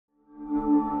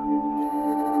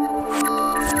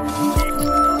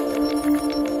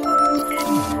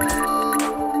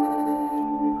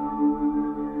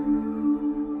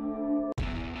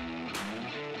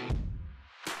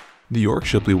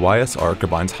York-Shipley YS-R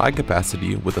combines high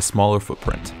capacity with a smaller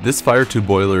footprint. This Firetube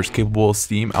boiler is capable of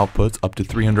steam outputs up to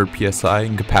 300 psi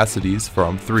and capacities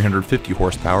from 350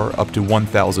 horsepower up to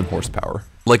 1000 horsepower.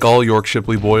 Like all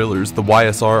York-Shipley boilers, the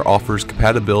YS-R offers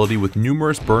compatibility with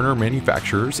numerous burner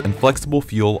manufacturers and flexible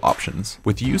fuel options.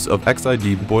 With use of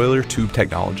XID boiler tube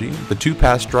technology, the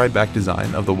two-pass dryback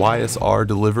design of the YS-R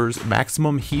delivers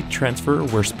maximum heat transfer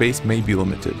where space may be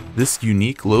limited. This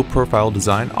unique, low-profile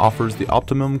design offers the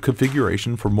optimum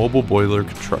configuration for mobile boiler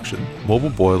construction. Mobile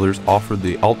boilers offer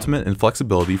the ultimate in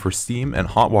flexibility for steam and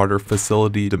hot water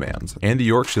facility demands, and the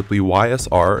York-Shipley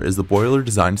YS-R is the boiler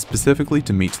designed specifically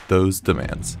to meet those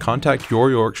demands. Contact your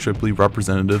York-Shipley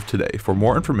representative today for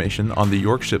more information on the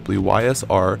York-Shipley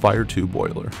YS-R Firetube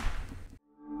boiler.